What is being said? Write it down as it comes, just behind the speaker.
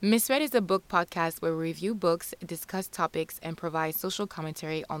Misread is a book podcast where we review books, discuss topics, and provide social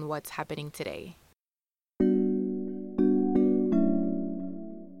commentary on what's happening today.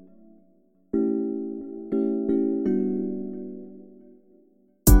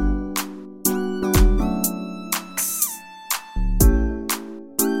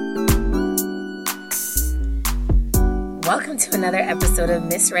 Welcome to another episode of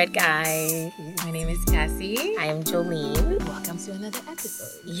Misread Guy. My name is Cassie. I am Jolene. Welcome to another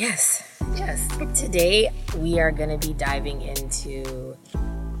episode. Yes. Today we are going to be diving into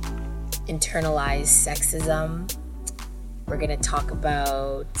internalized sexism. We're going to talk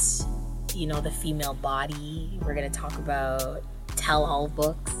about, the female body. We're going to talk about tell-all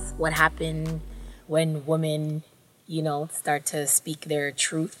books. What happened when women, start to speak their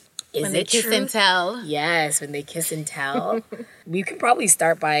truth. When they kiss and tell. Yes, when they kiss and tell. We can probably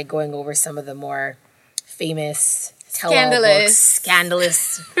start by going over some of the more famous tell-all books.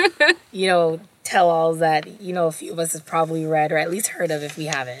 Scandalous, tell-alls that, a few of us have probably read or at least heard of if we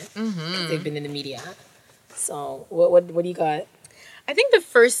haven't. Because they've been in the media. So, what do you got? I think the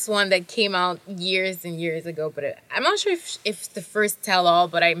first one that came out years and years ago, but I'm not sure if the first tell-all,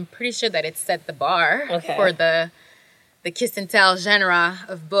 but I'm pretty sure that it set the bar for the kiss and tell genre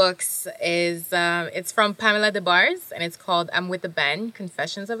of books is it's from Pamela DeBars, and it's called I'm With the Band,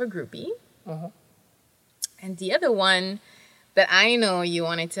 Confessions of a Groupie. And the other one that I know you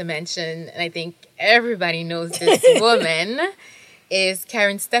wanted to mention, and I think everybody knows this woman, is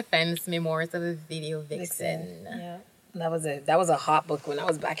Karen Steffen's Memoirs of a Video Vixen. Yeah, that was a hot book when I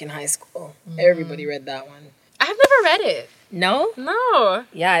was back in high school. Everybody read that one. I have never read it. No?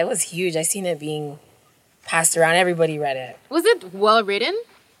 Yeah, it was huge. I seen it being passed around. Everybody read it. Was it well written?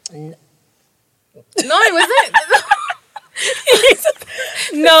 No, it wasn't.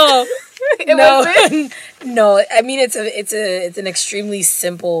 No. It wasn't? No. I mean, it's an extremely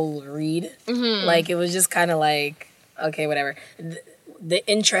simple read. Like, it was just kind of like, okay, whatever. The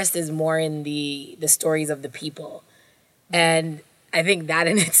interest is more in the stories of the people. And I think that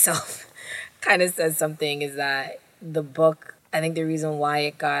in itself kind of says something, is that the book, I think the reason why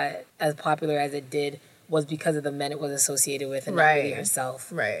it got as popular as it did was because of the men it was associated with and not really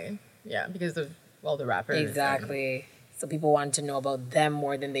herself. Right. Yeah, because of all the rappers. Exactly. So people wanted to know about them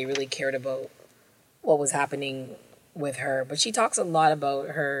more than they really cared about what was happening with her. But she talks a lot about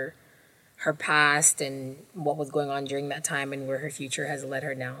her past and what was going on during that time and where her future has led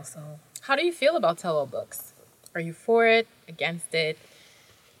her now. So, how do you feel about tell-all books? Are you for it? Against it?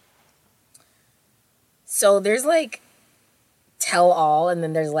 So there's like tell-all, and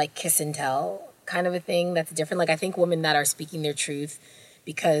then there's like kiss and tell kind of a thing that's different. Like, I think women that are speaking their truth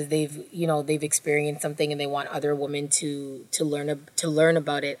because they've experienced something and they want other women to learn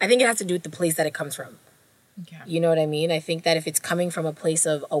about it. I think it has to do with the place that it comes from. Okay. You know what I mean? I think that if it's coming from a place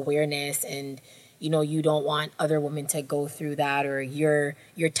of awareness and you don't want other women to go through that, or you're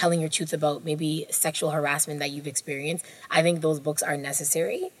telling your truth about maybe sexual harassment that you've experienced, I think those books are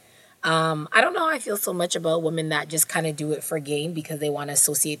necessary. I don't know how I feel so much about women that just kind of do it for gain because they want to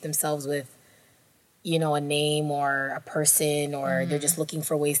associate themselves with a name or a person, or they're just looking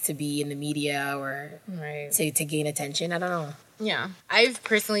for ways to be in the media or to gain attention. I don't know. Yeah. I've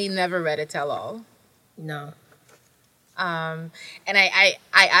personally never read a tell-all. No. And I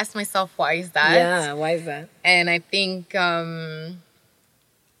asked myself, why is that? Yeah, why is that? And I think, I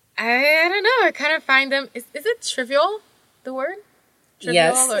don't know, I kind of find them, is it trivial, the word? Trivial,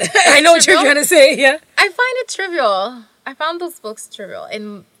 yes. I know what you're trying to say, yeah. I find it trivial. I found those books trivial.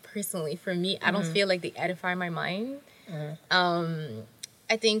 And personally, for me, I don't feel like they edify my mind.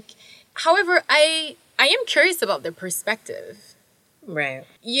 I think, however, I am curious about their perspective. Right.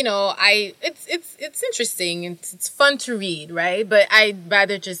 It's interesting. It's fun to read, right? But I'd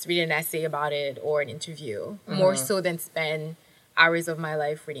rather just read an essay about it or an interview, more so than spend hours of my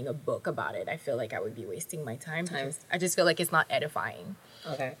life reading a book about it. I feel like I would be wasting my time. I just feel like it's not edifying.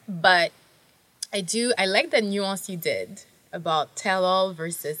 Okay. But I like the nuance you did about tell-all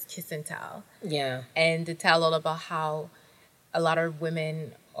versus kiss and tell. Yeah. And the tell-all about how a lot of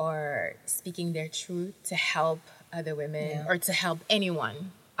women are speaking their truth to help other women or to help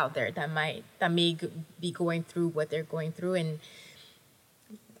anyone out there that may be going through what they're going through, and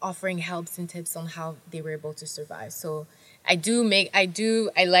offering helps and tips on how they were able to survive. So I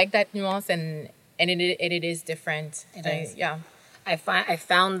like that nuance, and it is different. It is. I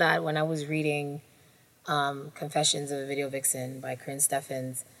found that when I was reading Confessions of a Video Vixen by Karen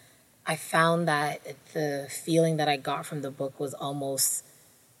Steffens, I found that the feeling that I got from the book was almost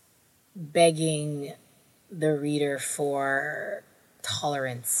begging the reader for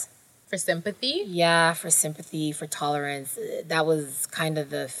tolerance. For sympathy? Yeah, for sympathy, for tolerance. That was kind of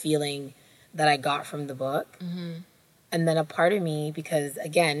the feeling that I got from the book. Mm-hmm. And then a part of me, because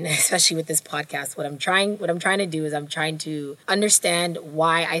again, especially with this podcast, what I'm trying to do is I'm trying to understand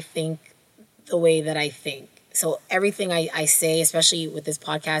why I think the way that I think. So everything I say, especially with this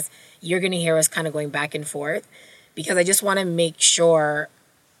podcast, you're going to hear us kind of going back and forth, because I just want to make sure,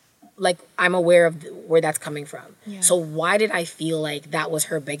 like, I'm aware of where that's coming from. Yeah. So why did I feel like that was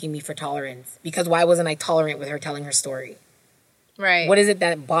her begging me for tolerance? Because why wasn't I tolerant with her telling her story? Right. What is it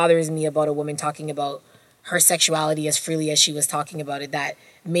that bothers me about a woman talking about her sexuality as freely as she was talking about it that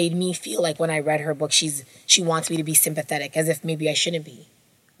made me feel like when I read her book, she wants me to be sympathetic, as if maybe I shouldn't be.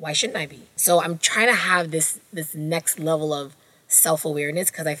 Why shouldn't I be? So I'm trying to have this next level of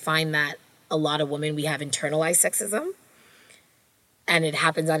self-awareness, because I find that a lot of women, we have internalized sexism. And it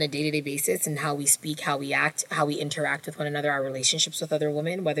happens on a day-to-day basis in how we speak, how we act, how we interact with one another, our relationships with other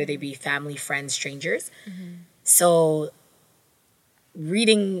women, whether they be family, friends, strangers. Mm-hmm. So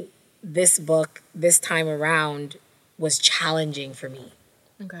reading this book this time around was challenging for me.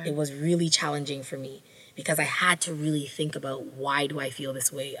 Okay. It was really challenging for me, because I had to really think about, why do I feel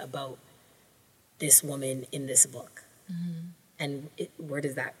this way about this woman in this book? Mm-hmm. And where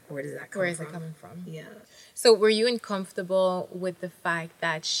does that come from? Where is it coming from? Yeah. So were you uncomfortable with the fact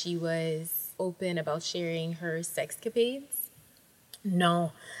that she was open about sharing her sexcapades?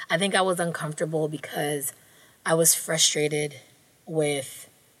 No. I think I was uncomfortable because I was frustrated with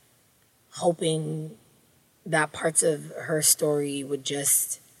hoping that parts of her story would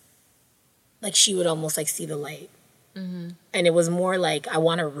just, like, she would almost like see the light. Mm-hmm. And it was more like, I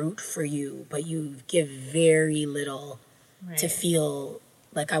want to root for you, but you give very little to feel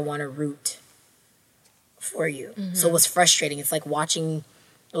like I want to root for you. Mm-hmm. So it was frustrating. It's like it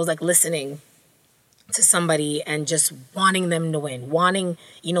was like listening to somebody and just wanting them to win. Wanting,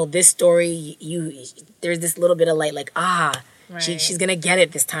 this story, there's this little bit of light, like, she's going to get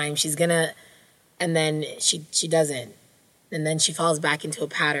it this time. She's going to, and then she doesn't. And then she falls back into a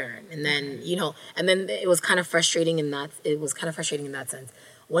pattern. And then, and then it was kind of frustrating in that sense.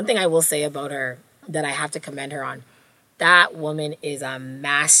 One thing I will say about her that I have to commend her on, that woman is a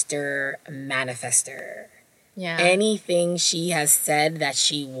master manifester. Yeah. Anything she has said that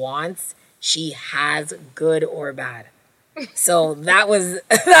she wants, she has, good or bad. So that was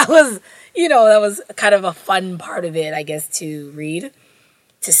kind of a fun part of it, I guess, to read,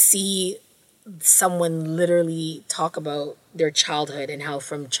 to see someone literally talk about their childhood and how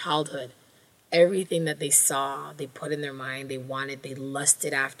from childhood, everything that they saw, they put in their mind, they wanted, they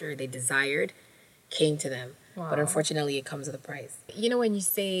lusted after, they desired, came to them. Wow. But unfortunately, it comes with a price. When you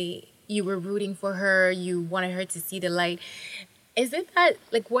say you were rooting for her, you wanted her to see the light, is it that,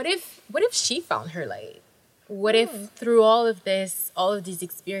 like, what if she found her light? What if through all of these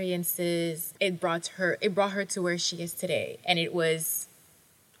experiences, it brought her to where she is today, and it was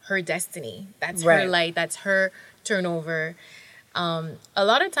her destiny? That's her light. That's her turnover. A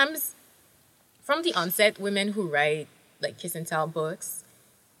lot of times, from the onset, women who write like kiss and tell books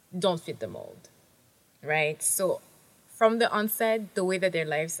don't fit the mold. Right? So from the onset, the way that their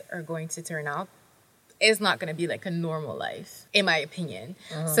lives are going to turn out is not going to be like a normal life, in my opinion.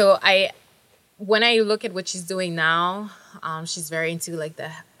 Uh-huh. So when I look at what she's doing now, she's very into like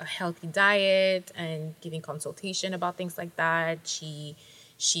a healthy diet and giving consultation about things like that.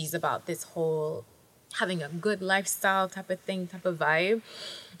 She's about this whole having a good lifestyle type of vibe.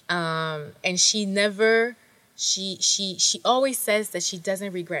 And she never... She always says that she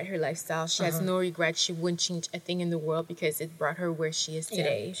doesn't regret her lifestyle. She has no regret. She wouldn't change a thing in the world because it brought her where she is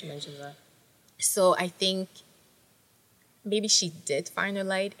today. Yeah, she mentions that. So I think maybe she did find her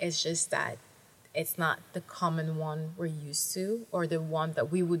light. It's just that it's not the common one we're used to, or the one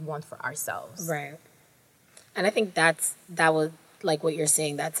that we would want for ourselves. Right. And I think that was like what you're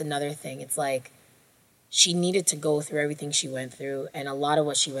saying. That's another thing. It's like she needed to go through everything she went through, and a lot of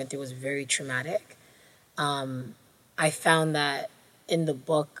what she went through was very traumatic. I found that in the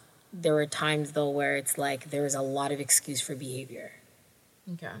book, there were times, though, where it's like there was a lot of excuse for behavior.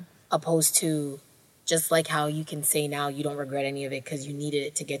 Okay. Opposed to just like how you can say now you don't regret any of it because you needed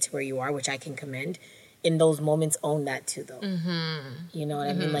it to get to where you are, which I can commend. In those moments, own that too, though. Mm-hmm. You know what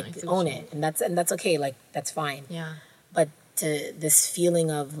I mean? Like, own it. And that's okay. Like, that's fine. Yeah. But to this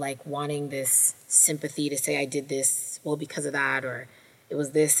feeling of, like, wanting this sympathy to say I did this, well, because of that, or... it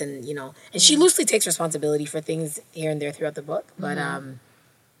was this, and and she loosely takes responsibility for things here and there throughout the book. But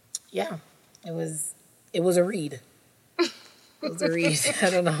yeah, it was a read. It was a read. I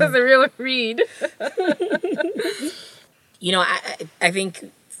don't know. It was a real read. I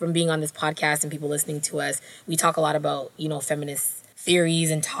think from being on this podcast and people listening to us, we talk a lot about feminist theories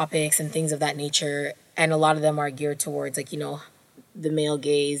and topics and things of that nature. And a lot of them are geared towards, like, the male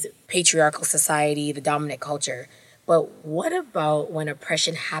gaze, patriarchal society, the dominant culture. But what about when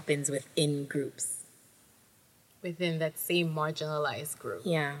oppression happens within groups? Within that same marginalized group.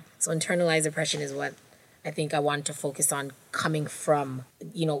 Yeah. So internalized oppression is what I think I wanted to focus on, coming from,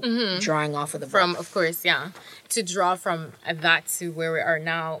 drawing off of the book. From, of course, yeah. To draw from that to where we are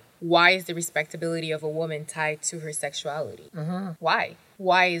now, why is the respectability of a woman tied to her sexuality? Why?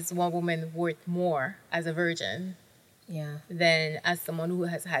 Why is one woman worth more as a virgin than as someone who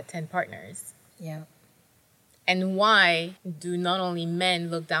has had 10 partners? Yeah. And why do not only men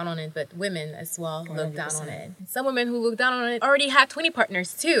look down on it, but women as well 100%. Look down on it? Some women who look down on it already had 20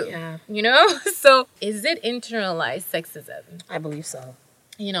 partners too. Yeah. So is it internalized sexism? I believe so.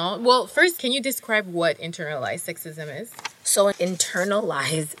 Well, first, can you describe what internalized sexism is? So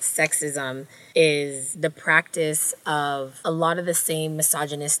internalized sexism is the practice of a lot of the same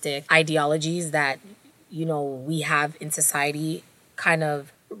misogynistic ideologies that, we have in society kind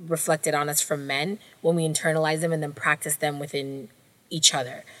of reflected on us from men, when we internalize them and then practice them within each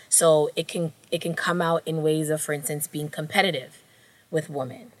other. So it can come out in ways of, for instance, being competitive with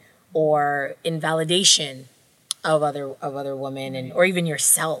women, or invalidation of other women, and or even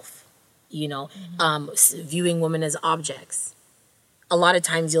yourself, viewing women as objects. A lot of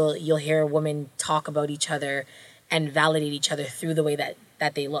times you'll hear women talk about each other and validate each other through the way that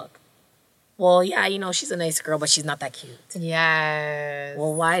they look. Well, yeah, she's a nice girl, but she's not that cute. Yes.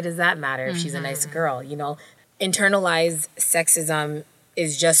 Well, why does that matter if she's a nice girl? Internalized sexism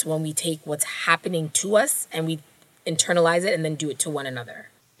is just when we take what's happening to us and we internalize it and then do it to one another.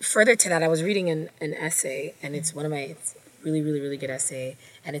 Further to that, I was reading an essay, and it's it's really, really, really good essay.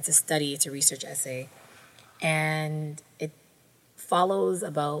 And it's a research essay. And it follows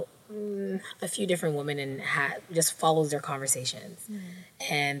about a few different women and just follows their conversations.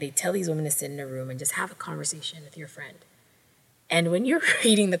 And they tell these women to sit in a room and just have a conversation with your friend. And when you're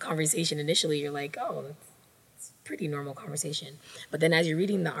reading the conversation initially, you're like, oh, it's a pretty normal conversation. But then as you're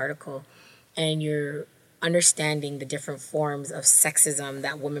reading the article and you're understanding the different forms of sexism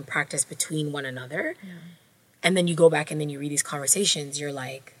that women practice between one another, and then you go back and then you read these conversations, you're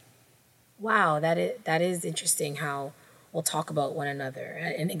like, wow, that is interesting how we'll talk about one another.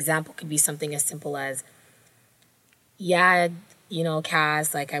 An example could be something as simple as,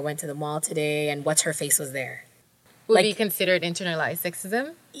 Cass, I went to the mall today and what's her face was there. Would be considered internalized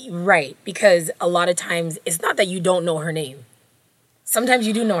sexism? Right, because a lot of times it's not that you don't know her name. Sometimes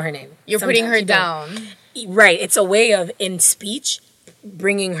you do know her name. You're putting her down. Right, it's a way of, in speech,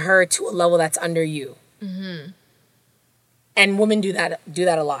 bringing her to a level that's under you. And women do that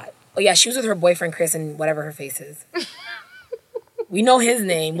a lot. Oh yeah, she was with her boyfriend Chris and whatever her face is. We know his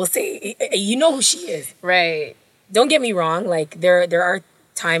name. We'll say, you know who she is. Right. Don't get me wrong. There are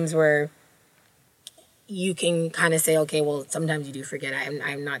times where you can kind of say, okay, well, sometimes you do forget.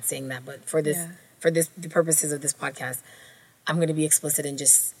 I'm not saying that, but for the purposes of this podcast, I'm going to be explicit and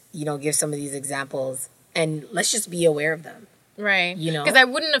just, give some of these examples, and let's just be aware of them. Right. Because I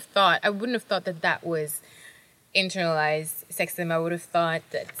wouldn't have thought that was internalized sexism. I would have thought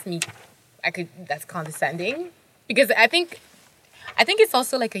that's condescending, because I think it's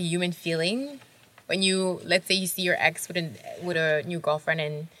also like a human feeling when let's say you see your ex with a new girlfriend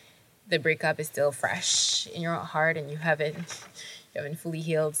and the breakup is still fresh in your heart and you haven't fully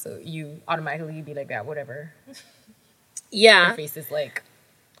healed, so you automatically be like that, whatever. Yeah. Your face is like,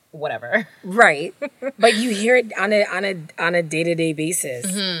 whatever. Right. But you hear it on a day-to-day basis.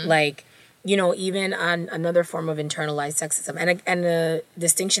 Even on another form of internalized sexism. And the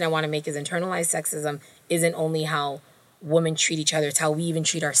distinction I want to make is internalized sexism isn't only how women treat each other, it's how we even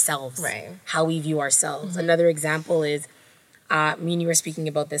treat ourselves. Right. How we view ourselves. Another example is, me and you were speaking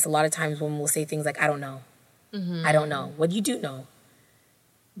about this, a lot of times women will say things like, I don't know. I don't know. Well, you do know.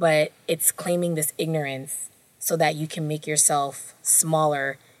 But it's claiming this ignorance so that you can make yourself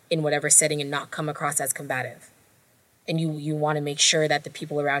smaller in whatever setting and not come across as combative. And you want to make sure that the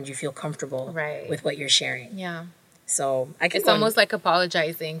people around you feel comfortable with what you're sharing. Yeah. So it's almost like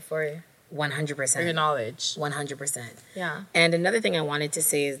apologizing for 100%. For your knowledge. 100%. Yeah. And another thing I wanted to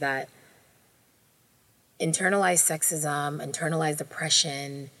say is that internalized sexism, internalized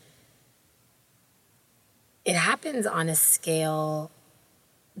oppression, it happens on a scale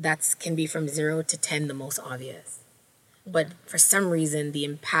that can be from 0 to 10, the most obvious. But for some reason, the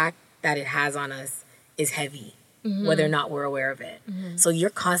impact that it has on us is heavy, whether or not we're aware of it. So you're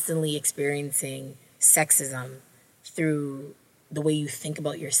constantly experiencing sexism through the way you think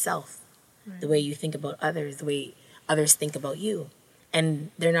about yourself, the way you think about others, the way others think about you. And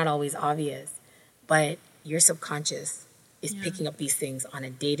they're not always obvious, but your subconscious is picking up these things on a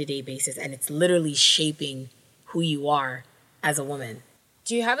day-to-day basis, and it's literally shaping who you are as a woman.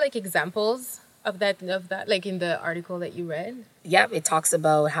 Do you have like examples of that like in the article that you read? Yeah, it talks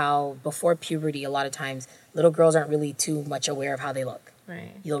about how before puberty, a lot of times little girls aren't really too much aware of how they look.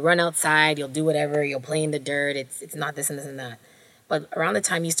 Right. You'll run outside, you'll do whatever, you'll play in the dirt. It's not this and this and that. But around the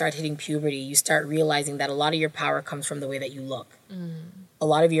time you start hitting puberty, you start realizing that a lot of your power comes from the way that you look. A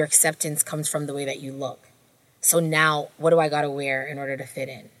lot of your acceptance comes from the way that you look. So now, what do I got to wear in order to fit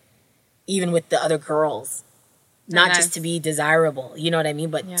in? Even with the other girls. Not just to be desirable, you know what I mean?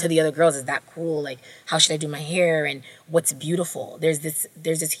 But to the other girls, is that cool? Like, how should I do my hair? And what's beautiful? There's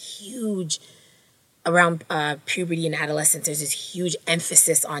this huge, around puberty and adolescence, there's this huge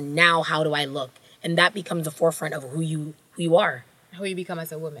emphasis on now, how do I look? And that becomes the forefront of who you are. Who you become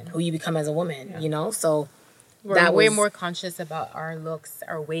as a woman. Who you become as a woman, you know? So we're way more conscious about our looks,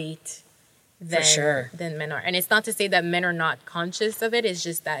 our weight than men are. And it's not to say that men are not conscious of it. It's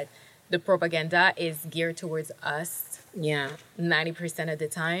just that the propaganda is geared towards us. Yeah. 90% of the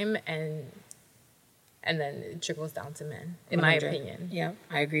time. And then it trickles down to men, in 100. My opinion. Yeah,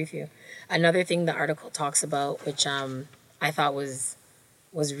 I agree with you. Another thing the article talks about, which I thought was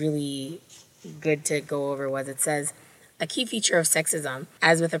really good to go over, was it says, a key feature of sexism,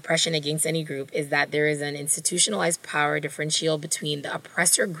 as with oppression against any group, is that there is an institutionalized power differential between the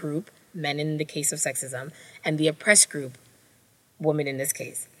oppressor group, men in the case of sexism, and the oppressed group, women in this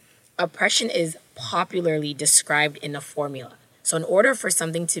case. Oppression is popularly described in a formula. So in order for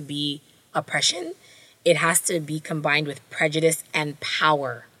something to be oppression, it has to be combined with prejudice and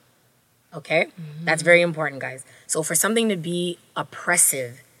power. Okay? That's very important, guys. So for something to be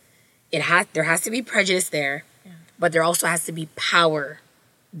oppressive, there has to be prejudice there, but there also has to be power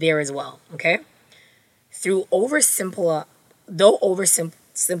there as well. Okay? Though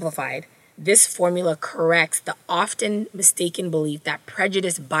oversimplified, this formula corrects the often mistaken belief that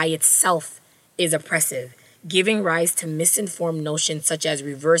prejudice by itself is oppressive, giving rise to misinformed notions such as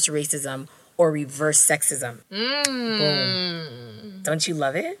reverse racism or reverse sexism. Boom. Don't you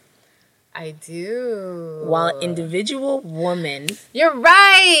love it? I do. While individual women... You're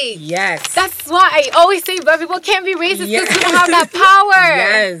right. Yes. That's why I always say black people can't be racist because we don't have that power.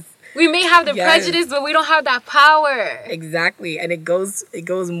 Yes. We may have the prejudice, but we don't have that power. Exactly. And it goes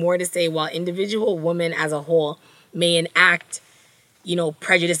more to say, while individual women as a whole may enact,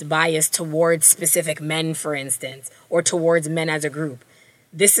 prejudice bias towards specific men, for instance, or towards men as a group,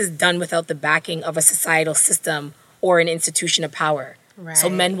 this is done without the backing of a societal system or an institution of power. Right. So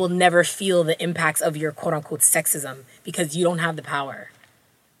men will never feel the impacts of your quote-unquote sexism because you don't have the power.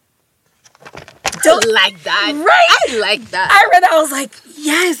 Don't like that. Right? I like that. I read that. I was like,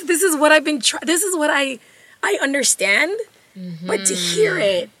 yes, this is what I've been this is what I understand. But to hear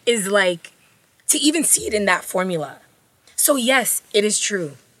it is like, to even see it in that formula. So yes, it is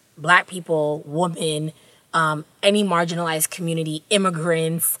true. Black people, women, any marginalized community,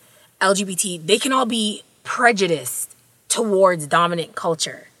 immigrants, LGBT, they can all be prejudiced towards dominant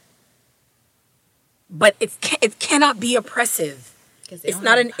culture. But it cannot be oppressive. It's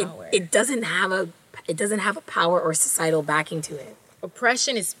not it doesn't have a power or societal backing to it.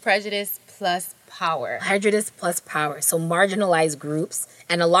 Oppression is prejudice plus power. Prejudice plus power. So marginalized groups,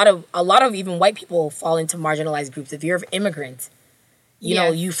 and a lot of even white people fall into marginalized groups. If you're an immigrant, you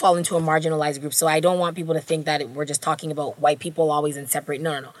know, you fall into a marginalized group. So I don't want people to think that we're just talking about white people always and separate.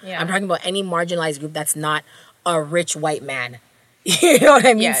 No. Yeah. I'm talking about any marginalized group that's not a rich white man. You know what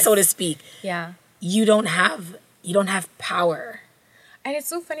I mean? Yes. So to speak. Yeah. You don't have power. And it's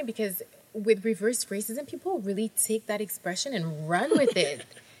so funny because with reverse racism, people really take that expression and run with it.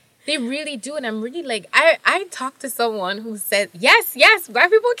 They really do. And I'm really like, I talked to someone who said, yes,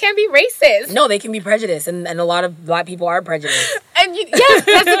 black people can be racist. No, they can be prejudiced. And a lot of black people are prejudiced. And yes,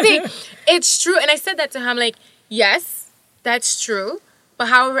 that's the thing. It's true. And I said that to him, like, yes, that's true. But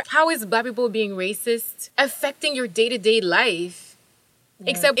how is black people being racist affecting your day-to-day life? Yeah.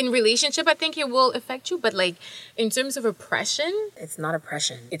 Except in relationship, I think it will affect you. But like in terms of oppression, it's not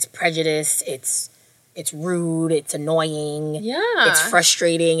oppression. It's prejudice. It's rude. It's annoying. Yeah. It's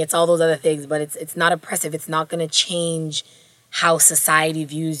frustrating. It's all those other things. But it's not oppressive. It's not going to change how society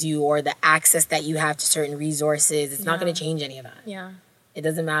views you or the access that you have to certain resources. It's not going to change any of that. Yeah. It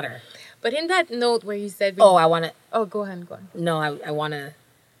doesn't matter. But in that note where you said... I want to... Oh, go ahead. No, I want to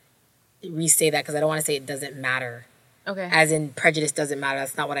re-say that because I don't want to say it doesn't matter. Okay. As in prejudice doesn't matter.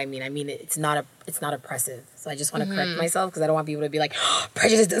 That's not what I mean. I mean it's not oppressive. So I just want to correct myself because I don't want people to be like,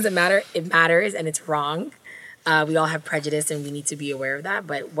 prejudice doesn't matter. It matters and it's wrong. We all have prejudice and we need to be aware of that.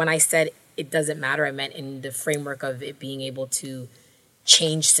 But when I said it doesn't matter, I meant in the framework of it being able to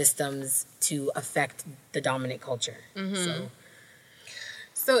change systems to affect the dominant culture.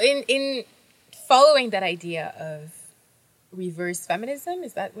 So in following that idea of reverse feminism,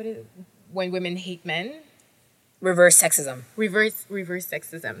 is that what it, when women hate men? Reverse sexism. Reverse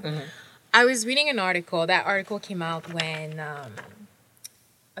sexism. I was reading an article. That article came out when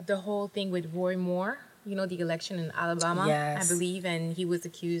the whole thing with Roy Moore, you know, the election in Alabama, yes. I believe, and he was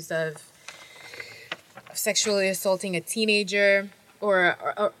accused of sexually assaulting a teenager or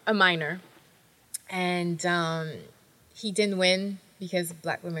a minor. And he didn't win because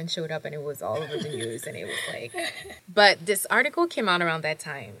black women showed up and it was all over the news and it was like... But this article came out around that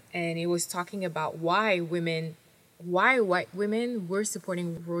time and it was talking about why white women were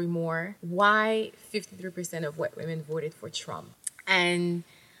supporting Roy Moore, why 53% of white women voted for Trump. And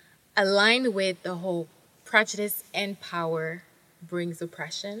aligned with the whole prejudice and power brings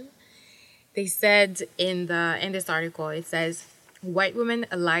oppression, they said in this article, it says, white women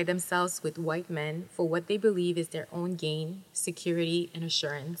ally themselves with white men for what they believe is their own gain, security, and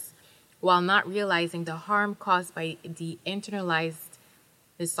assurance, while not realizing the harm caused by the internalized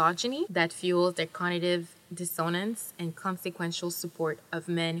misogyny that fuels their cognitive dissonance and consequential support of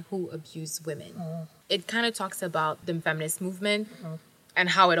men who abuse women. It kind of talks about the feminist movement and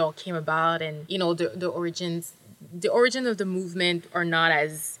how it all came about, and you know the origin of the movement are not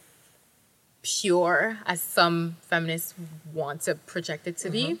as pure as some feminists want to project it to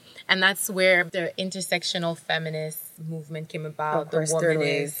be, and that's where the intersectional feminist movement came about. Of course, the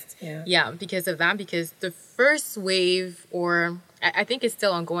womanist, because of that. Because the first wave, or I think it's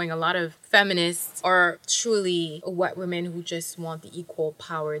still ongoing, a lot of feminists are truly white women who just want the equal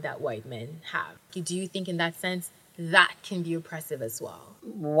power that white men have. Do you think in that sense that can be oppressive as well?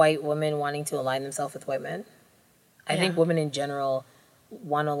 White women wanting to align themselves with white men? I think women in general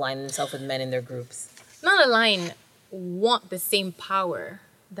want to align themselves with men in their groups. Not align, want the same power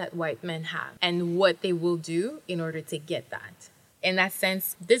that white men have and what they will do in order to get that. In that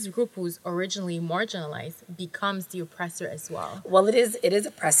sense, this group who's originally marginalized becomes the oppressor as well. Well, it is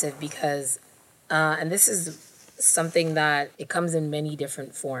oppressive because, and this is something that it comes in many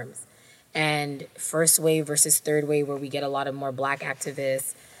different forms. And first wave versus third wave, where we get a lot of more black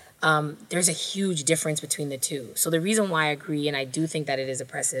activists, there's a huge difference between the two. So the reason why I agree, and I do think that it is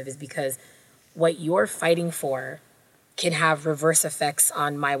oppressive, is because what you're fighting for can have reverse effects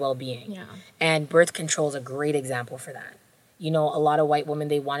on my well-being. Yeah. And birth control is a great example for that. You know, a lot of white women,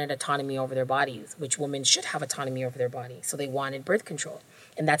 they wanted autonomy over their bodies, which women should have autonomy over their body. So they wanted birth control.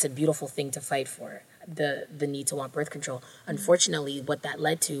 And that's a beautiful thing to fight for, the need to want birth control. Unfortunately, what that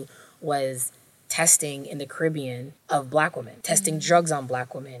led to was testing in the Caribbean of black women, testing drugs on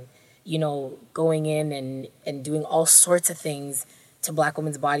black women, you know, going in and doing all sorts of things to black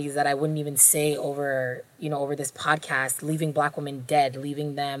women's bodies that I wouldn't even say over this podcast, leaving black women dead,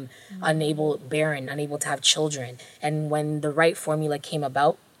 leaving them barren, unable to have children. And when the right formula came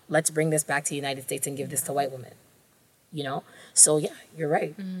about, let's bring this back to the United States and give this to white women, you know? So yeah, you're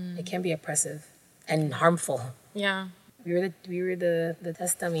right. It can be oppressive and harmful. Yeah. We were the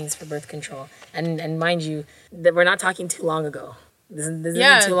test dummies for birth control, and mind you, that we're not talking too long ago. This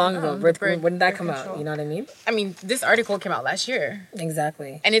isn't too long ago. When did that come out? You know what I mean? I mean, this article came out last year.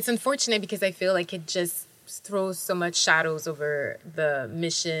 Exactly. And it's unfortunate because I feel like it just throws so much shadows over the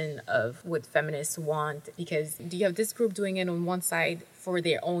mission of what feminists want. Because you have this group doing it on one side for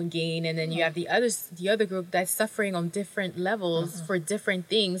their own gain, and then you have the other group that's suffering on different levels for different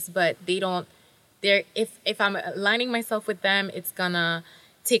things, but they don't. If I'm aligning myself with them, it's gonna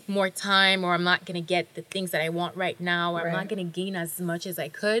take more time, or I'm not gonna get the things that I want right now, or I'm not gonna gain as much as I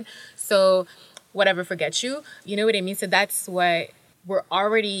could. So whatever, forget you. You know what I mean? So that's what we're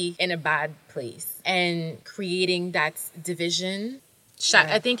already in a bad place, and creating that division,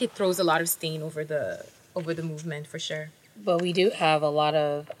 I think it throws a lot of stain over the movement for sure. But we do have a lot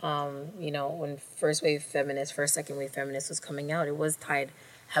of, when first, second wave feminists was coming out, it was tied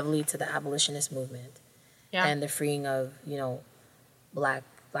heavily to the abolitionist movement and the freeing of,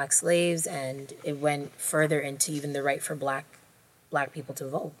 black slaves, and it went further into even the right for black people to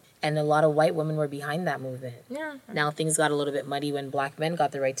vote. And a lot of white women were behind that movement. Yeah. Now things got a little bit muddy when black men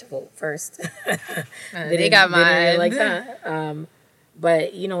got the right to vote first. they got mad. Like that.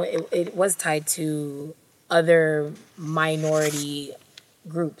 But, it was tied to other minority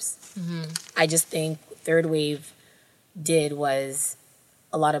groups. I just think third wave was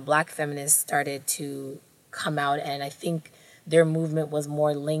a lot of black feminists started to come out, and I think their movement was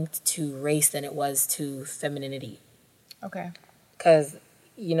more linked to race than it was to femininity. Okay. Because,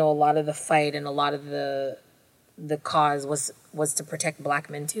 a lot of the fight and a lot of the cause was to protect black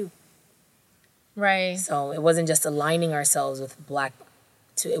men too. Right. So it wasn't just aligning ourselves with black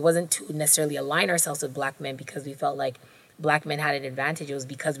it wasn't to necessarily align ourselves with black men because we felt like black men had an advantage. It was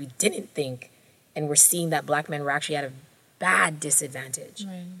because we didn't think, and we're seeing that black men were actually at a bad disadvantage,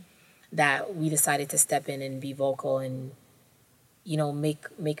 right, that we decided to step in and be vocal and, you know,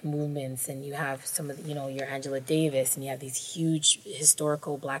 make movements. And you have some of the, you know, your Angela Davis, and you have these huge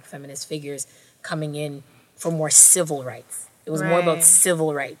historical black feminist figures coming in for more civil rights. It was more about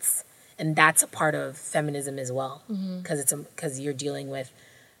civil rights, and that's a part of feminism as well, because you're dealing with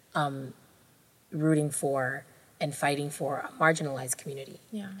rooting for and fighting for a marginalized community.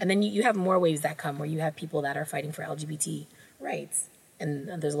 Yeah. And then you have more waves that come where you have people that are fighting for LGBT rights.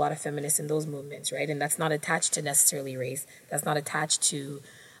 And there's a lot of feminists in those movements, right? And that's not attached to necessarily race. That's not attached to...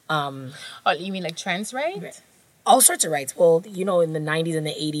 oh, you mean like trans rights? All sorts of rights. Well, you know, in the 90s and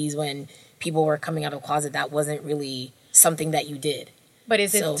the 80s when people were coming out of the closet, that wasn't really something that you did. But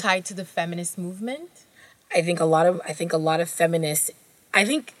is it tied to the feminist movement? I think a lot of feminists... I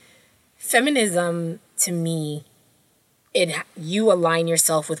think feminism, to me, you align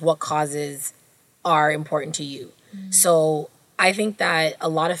yourself with what causes are important to you. Mm-hmm. So I think that a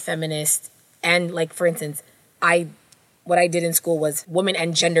lot of feminists, and like, for instance, what I did in school was women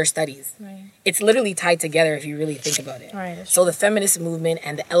and gender studies. Right. It's literally tied together if you really think about it. Right, so the feminist movement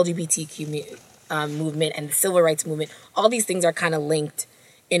and the LGBTQ movement and the civil rights movement, all these things are kind of linked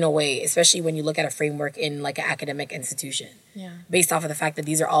in a way, especially when you look at a framework in like an academic institution. Yeah. Based off of the fact that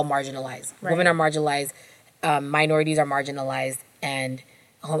these are all marginalized. Right. Women are marginalized, minorities are marginalized, and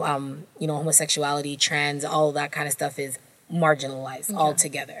you know, homosexuality, trans, all that kind of stuff is marginalized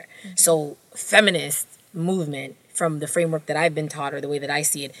altogether. Mm-hmm. So feminist movement, from the framework that I've been taught or the way that I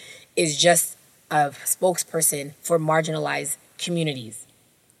see it, is just a spokesperson for marginalized communities,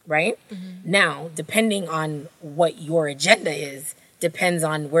 right? Mm-hmm. Now, depending on what your agenda is, depends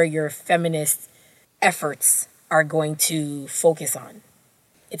on where your feminist efforts are going to focus on.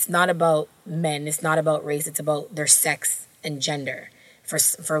 It's not about men, it's not about race, it's about their sex and gender.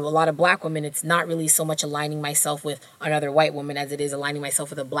 For a lot of black women, it's not really so much aligning myself with another white woman as it is aligning myself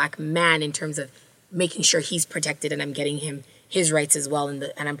with a black man in terms of making sure he's protected and I'm getting him his rights as well,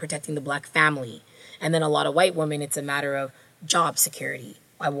 and I'm protecting the black family. And then a lot of white women, it's a matter of job security.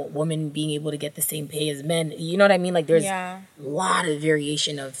 I want women being able to get the same pay as men. You know what I mean? Like there's a lot of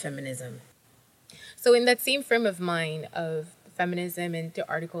variation of feminism. So in that same frame of mind of feminism and the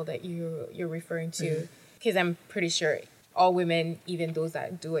article that you're referring to, because I'm pretty sure all women, even those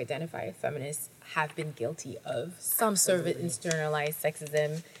that do identify as feminists, have been guilty of some sort of internalized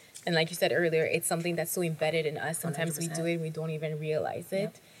sexism. And like you said earlier, it's something that's so embedded in us. Sometimes 100%. We do it and we don't even realize it.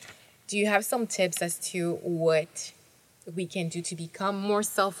 Yep. Do you have some tips as to what we can do to become more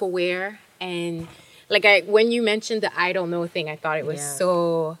self-aware? And like when you mentioned the I don't know thing, I thought it was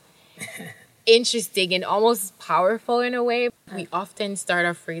so interesting and almost powerful in a way. We often start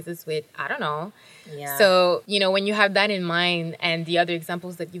our phrases with, I don't know. Yeah. So, you know, when you have that in mind and the other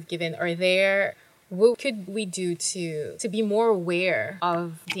examples that you've given are there, what could we do to be more aware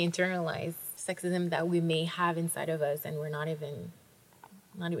of the internalized sexism that we may have inside of us and we're not even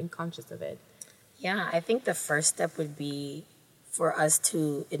conscious of it? Yeah, I think the first step would be for us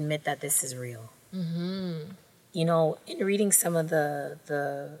to admit that this is real. Mm-hmm. You know, in reading some of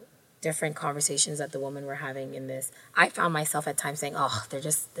the different conversations that the women were having in this, I found myself at times saying, "Oh, they're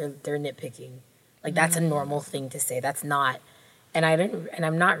nitpicking. Like that's a normal thing to say. That's not." And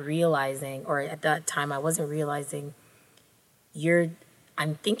I'm not realizing, or at that time I wasn't realizing,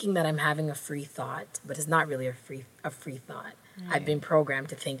 I'm thinking that I'm having a free thought, but it's not really a free thought. Right. I've been programmed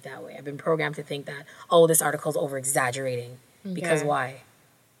to think that way. I've been programmed to think that, oh, this article's over-exaggerating. Okay. Because why?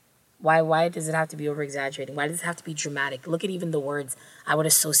 Why does it have to be over-exaggerating? Why does it have to be dramatic? Look at even the words I would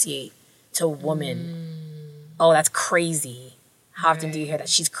associate to a woman. Oh, that's crazy. How often do you hear that?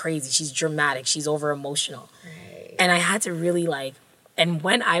 She's crazy. She's dramatic. She's over-emotional. Right. And I had to really and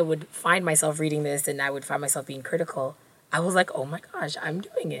when I would find myself reading this and I would find myself being critical, I was like, oh my gosh, I'm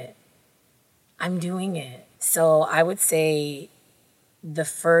doing it. So I would say the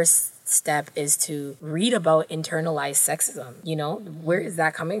first step is to read about internalized sexism. You know, where is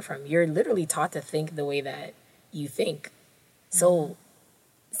that coming from? You're literally taught to think the way that you think. So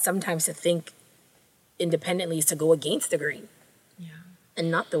sometimes to think independently is to go against the grain. Yeah. And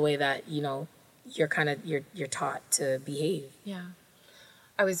not the way that, you know, you're taught to behave. Yeah.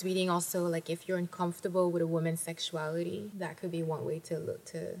 I was reading also, like, if you're uncomfortable with a woman's sexuality, that could be one way to look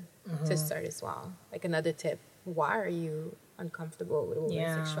to start as well. Like another tip, why are you uncomfortable with a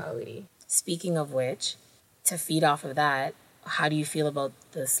woman's sexuality? Speaking of which, to feed off of that, how do you feel about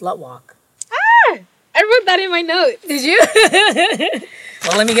the slut walk? I wrote that in my notes. Did you?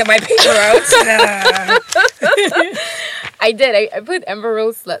 Well, let me get my paper out. I did. I put Amber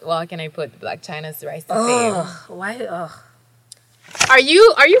Rose Slut Walk and I put Black China's Rise to Fame. Why? Ugh. Are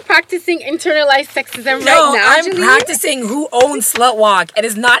you practicing internalized sexism right now? I'm practicing who owns Slut Walk. It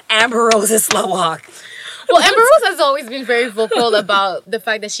is not Amber Rose's Slut Walk. Well, Amber Rose has always been very vocal about the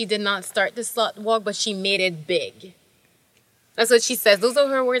fact that she did not start the Slut Walk, but she made it big. That's what she says. Those are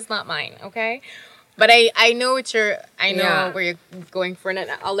her words, not mine. Okay, but I know where you're going for,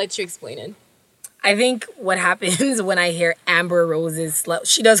 and I'll let you explain it. I think what happens when I hear Amber Rose's Slut,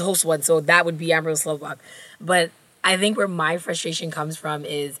 she does host one, so that would be Amber Rose's Slut Walk. But I think where my frustration comes from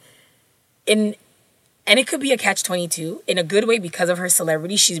is and it could be a catch-22 in a good way because of her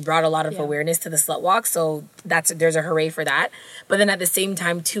celebrity. She's brought a lot of awareness to the Slut Walk, so there's a hooray for that. But then at the same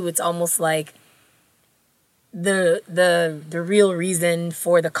time too, it's almost like the real reason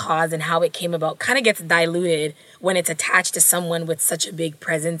for the cause and how it came about kind of gets diluted when it's attached to someone with such a big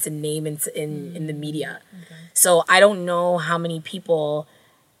presence and name in the media. Okay. So I don't know how many people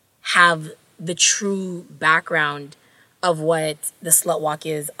have the true background of what the Slut Walk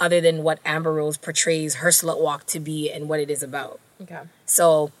is, other than what Amber Rose portrays her Slut Walk to be and what it is about. Okay.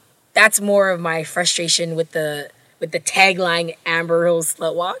 So that's more of my frustration with the tagline Amber Rose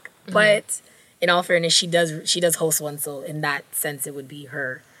Slut Walk. Mm-hmm. But in all fairness, she does host one, so in that sense, it would be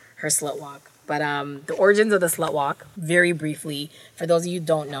her Slut Walk. But the origins of the Slut Walk, very briefly, for those of you who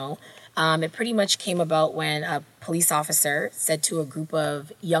don't know, it pretty much came about when a police officer said to a group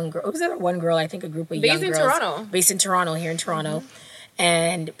of young girls, was it one girl, I think a group of young girls. Based in Toronto, here in Toronto. Mm-hmm.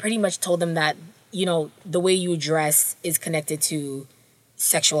 And pretty much told them that, the way you dress is connected to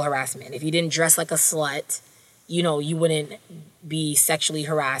sexual harassment. If you didn't dress like a slut, you wouldn't be sexually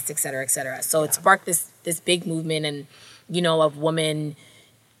harassed, et cetera, et cetera. So it sparked this big movement and, of women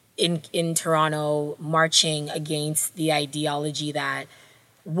in Toronto marching against the ideology that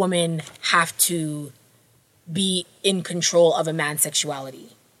women have to be in control of a man's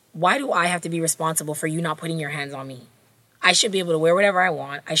sexuality. Why do I have to be responsible for you not putting your hands on me? I should be able to wear whatever I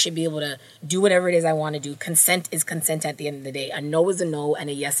want. I should be able to do whatever it is I want to do. Consent is consent at the end of the day. A no is a no and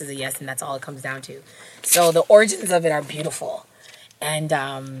a yes is a yes, and that's all it comes down to. So the origins of it are beautiful. And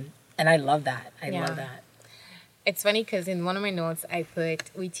I love that. I love that. It's funny because in one of my notes I put,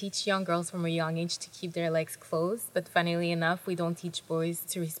 we teach young girls from a young age to keep their legs closed, but funnily enough, we don't teach boys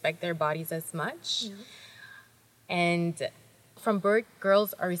to respect their bodies as much. Mm-hmm. And from birth,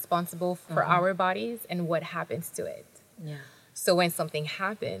 girls are responsible for our bodies and what happens to it. Yeah. So when something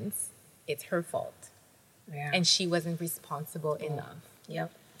happens, it's her fault. Yeah. And she wasn't responsible enough.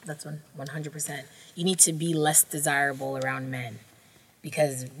 Yep, that's 100%. You need to be less desirable around men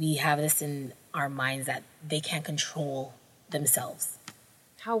because we have this in our minds that they can't control themselves.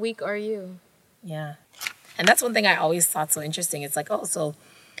 How weak are you? Yeah. And that's one thing I always thought so interesting. It's like, so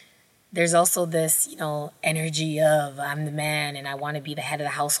there's also this, energy of I'm the man and I want to be the head of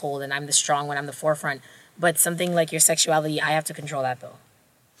the household and I'm the strong one, I'm the forefront. But something like your sexuality, I have to control that though.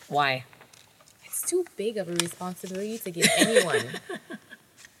 Why? It's too big of a responsibility to give anyone.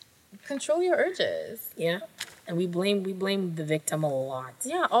 Control your urges. Yeah. And we blame the victim a lot.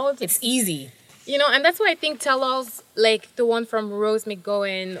 Yeah, it's easy. And that's why I think tell-alls, like the one from Rose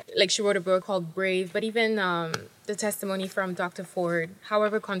McGowan, like she wrote a book called Brave, but even the testimony from Dr. Ford,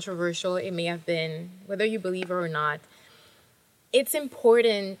 however controversial it may have been, whether you believe her or not, it's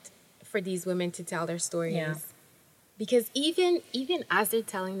important for these women to tell their stories. Yeah. Because even as they're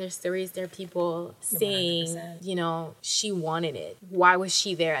telling their stories, there are people saying, 100%. She wanted it. Why was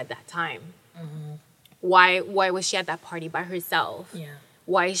she there at that time? Mm-hmm. Why was she at that party by herself? Yeah.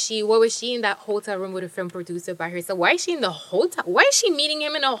 Why was she in that hotel room with a film producer by herself? Why is she in the hotel? Why is she meeting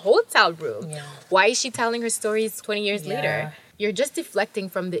him in a hotel room? Yeah. Why is she telling her stories 20 years later? You're just deflecting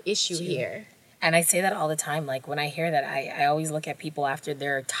from the issue here. And I say that all the time. Like when I hear that, I always look at people after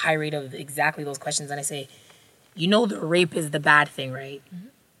their tirade of exactly those questions and I say, the rape is the bad thing, right? Mm-hmm.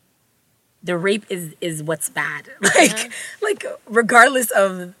 The rape is what's bad. Like regardless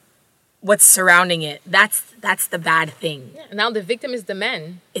of what's surrounding it, that's the bad thing. Yeah, now the victim is the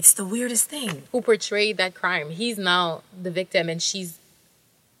man. It's the weirdest thing. Who portrayed that crime. He's now the victim and she's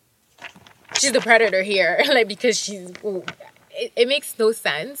the predator here. Because it makes no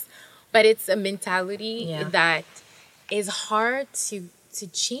sense, but it's a mentality that is hard to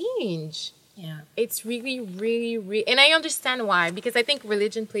change. Yeah. It's really, really, really... And I understand why, because I think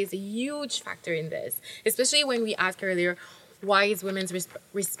religion plays a huge factor in this. Especially when we asked earlier, why is women's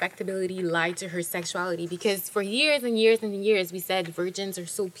respectability lied to her sexuality? Because for years and years and years, we said virgins are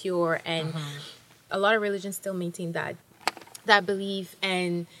so pure. And a lot of religions still maintain that belief.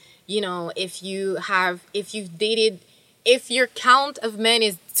 And, if your count of men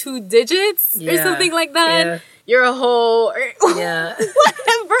is 2 digits or something like that, you're a hoe, or yeah,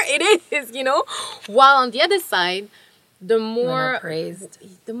 whatever it is, you know. While on the other side, the more praised,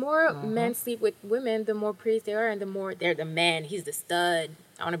 the more men sleep with women, the more praised they are, and the more they're the man. He's the stud.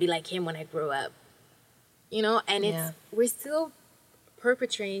 I want to be like him when I grow up, you know. And we're still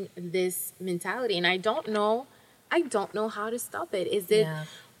perpetrating this mentality, and I don't know how to stop it. Is it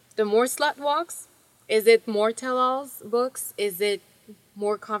the more slut walks? Is it more tell-alls books? Is it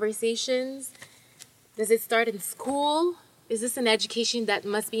more conversations? Does it start in school? Is this an education that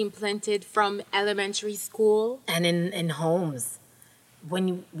must be implanted from elementary school? And in homes.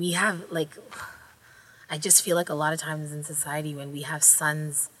 When we have, like, I just feel like a lot of times in society when we have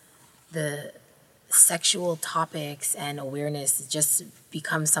sons, the sexual topics and awareness just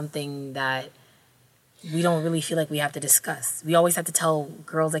becomes something that we don't really feel like we have to discuss. We always have to tell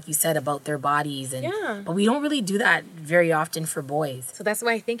girls, like you said, about their bodies, but we don't really do that very often for boys. So that's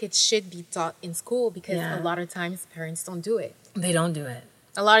why I think it should be taught in school, because a lot of times parents don't do it. They don't do it.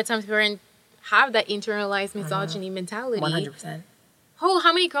 A lot of times parents have that internalized misogyny mentality. 100%. Oh,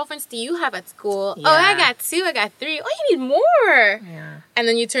 how many girlfriends do you have at school? Yeah. Oh, I got 2, I got 3. Oh, you need more. Yeah. And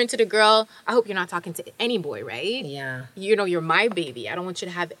then you turn to the girl, I hope you're not talking to any boy, right? Yeah. You know, you're my baby. I don't want you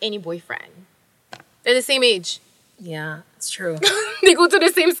to have any boyfriend. They're the same age. Yeah, it's true. They go to the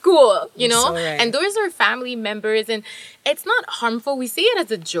same school, you know? So right. And those are family members, and it's not harmful. We say it as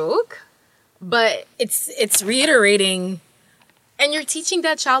a joke, but it's reiterating. And you're teaching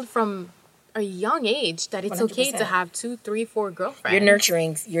that child from a young age that it's 100%. Okay to have 2, 3, 4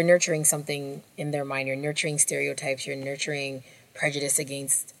 girlfriends. You're nurturing something in their mind. You're nurturing stereotypes. You're nurturing prejudice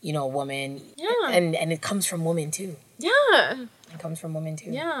against, you know, women. Yeah. And it comes from women too. Yeah. It comes from women too.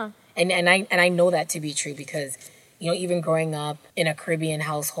 Yeah. And I know that to be true because, you know, even growing up in a Caribbean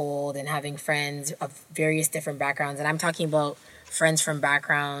household and having friends of various different backgrounds, and I'm talking about friends from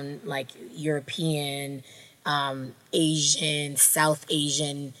background like European, Asian, South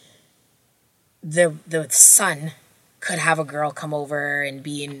Asian, the son could have a girl come over and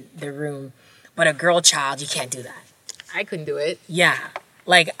be in the room, but a girl child, you can't do that. I couldn't do it. Yeah.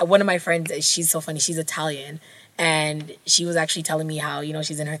 Like one of my friends, she's so funny, she's Italian. And she was actually telling me how, you know,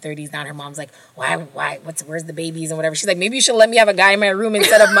 she's in her 30s now. And her mom's like, where's the babies and whatever. She's like, maybe you should let me have a guy in my room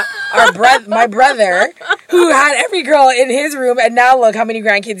instead of my brother who had every girl in his room. And now look how many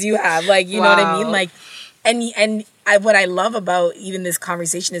grandkids you have. Like, you know what I mean? Like, what I love about even this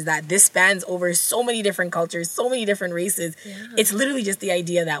conversation is that this spans over so many different cultures, so many different races. Yeah. It's literally just the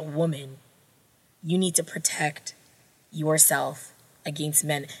idea that woman, you need to protect yourself against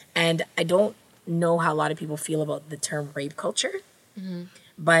men. And I don't know how a lot of people feel about the term rape culture,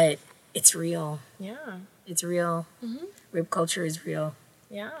 but it's real. Yeah. It's real. Mm-hmm. Rape culture is real.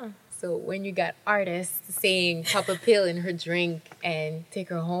 Yeah. So when you got artists saying pop a pill in her drink and take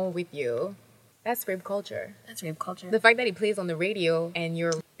her home with you, that's rape culture. That's rape culture. The fact that he plays on the radio and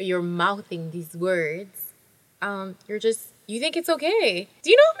you're mouthing these words, you think it's okay. Do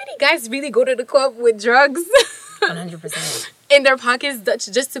you know how many guys really go to the club with drugs? 100%. In their pockets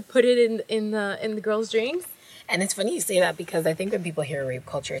just to put it in the girls' drinks? And it's funny you say that because I think when people hear rape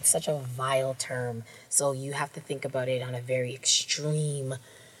culture, it's such a vile term. So you have to think about it on a very extreme,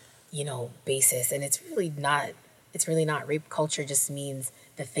 you know, basis. And it's really not. Rape culture just means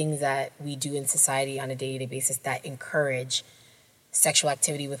the things that we do in society on a day-to-day basis that encourage sexual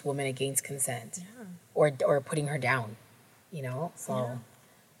activity with women against consent. Yeah. Or putting her down, you know? So,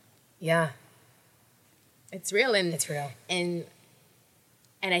 yeah. It's real. It's real. And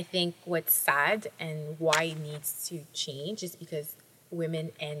I think what's sad and why it needs to change is because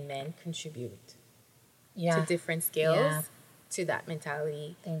women and men contribute to different scales to that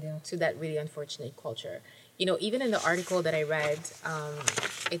mentality, to that really unfortunate culture. You know, even in the article that I read,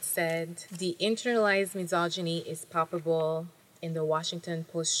 it said the internalized misogyny is palpable in the Washington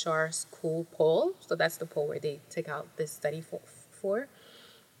Post-Shar School poll. So that's the poll where they took out this study for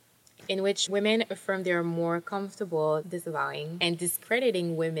in which women affirm they are more comfortable disavowing and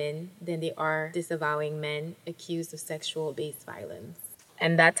discrediting women than they are disavowing men accused of sexual-based violence.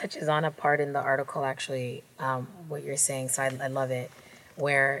 And that touches on a part in the article, actually, what you're saying. So I love it,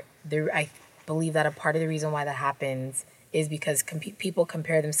 where I believe that a part of the reason why that happens is because people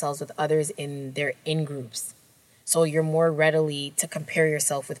compare themselves with others in their in-groups. So you're more readily to compare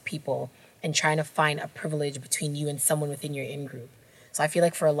yourself with people and trying to find a privilege between you and someone within your in-group. So I feel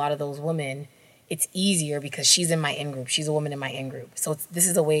like for a lot of those women, it's easier because she's in my in-group. She's a woman in my in-group. So this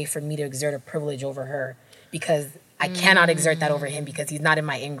is a way for me to exert a privilege over her because I cannot exert that over him because he's not in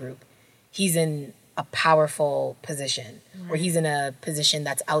my in-group. He's in a powerful position or he's in a position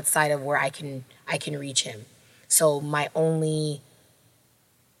that's outside of where I can reach him. So my only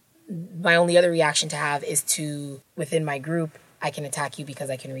my only other reaction to have is to, within my group, I can attack you because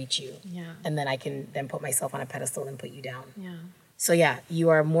I can reach you. Yeah. And then I can then put myself on a pedestal and put you down. Yeah. So yeah, you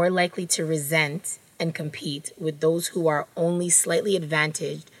are more likely to resent and compete with those who are only slightly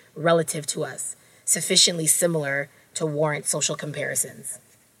advantaged relative to us, sufficiently similar to warrant social comparisons.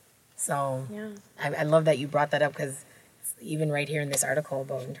 So yeah. I love that you brought that up, because even right here in this article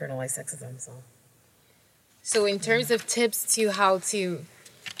about internalized sexism. So in terms of tips to how to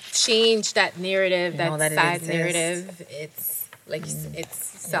change that narrative, that side narrative, it's like it's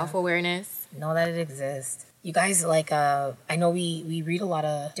self-awareness. Know that it exists. You guys, like, I know we read a lot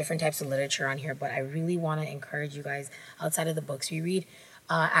of different types of literature on here, but I really want to encourage you guys, outside of the books we read,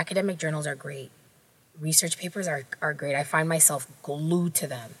 academic journals are great. Research papers are great. I find myself glued to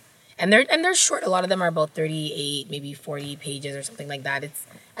them. And they're short. A lot of them are about 38, maybe 40 pages or something like that. It's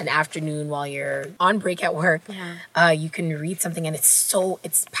an afternoon while you're on break at work. Yeah. You can read something, and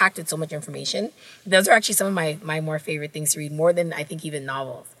it's packed with so much information. Those are actually some of my more favorite things to read, more than I think even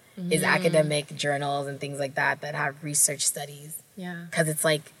novels, is academic journals and things like that have research studies. Yeah. Because it's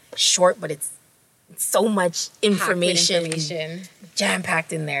like short, but it's so much information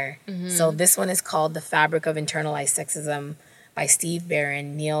jam-packed in there. So this one is called The Fabric of Internalized Sexism by Steve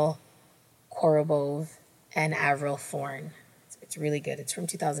Barron, Neil Korobov, and Avril Thorne. It's really good. It's from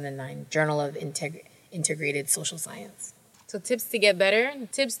 2009, Journal of Integrated Social Science. So tips to get better,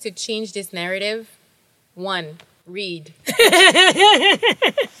 tips to change this narrative. 1, read.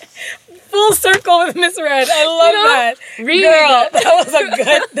 Full circle with Miss Red. I love that. Read. Girl, that was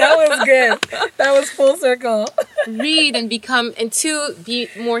good. That was full circle. Read and be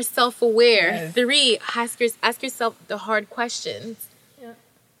more self-aware. Yes. 3, ask yourself the hard questions. Yeah.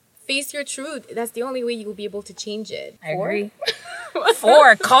 Face your truth. That's the only way you will be able to change it. I agree.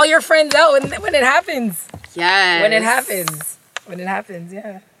 4, call your friends out when it happens. Yes. When it happens,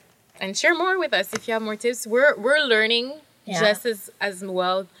 yeah. And share more with us if you have more tips. We're learning just as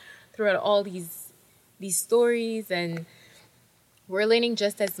well throughout all these stories, and we're learning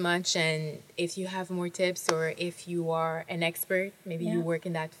just as much. And if you have more tips, or if you are an expert, maybe you work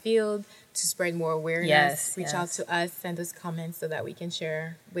in that field, to spread more awareness, reach out to us, send us comments so that we can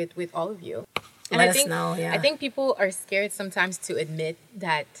share with all of you. And Let us know. I think people are scared sometimes to admit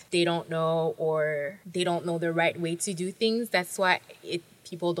that they don't know, or they don't know the right way to do things. That's why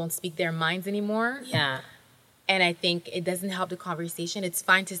people don't speak their minds anymore. Yeah. And I think it doesn't help the conversation. It's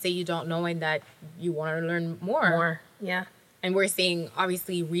fine to say you don't know and that you want to learn more. Yeah. And we're saying,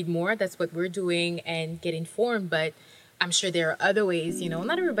 obviously, read more. That's what we're doing, and get informed. But I'm sure there are other ways.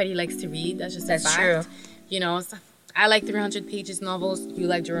 Not everybody likes to read. That's just a fact. True. So I like 300 pages novels. You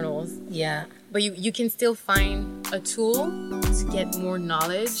like journals. Yeah. But you can still find a tool to get more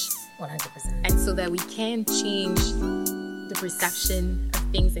knowledge. 100%. And so that we can change the perception of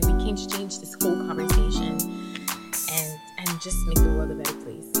things, and we can change this whole conversation, and just make the world a better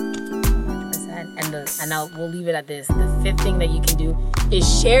place. 100%. We'll leave it at this. The 5th thing that you can do is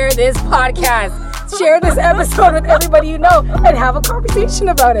share this podcast. Share this episode with everybody you know, and have a conversation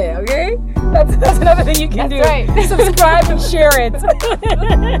about it, okay? That's another thing you can do. Right. Subscribe and share it.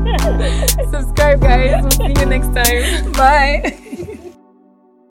 Subscribe, guys. We'll see you next time. Bye.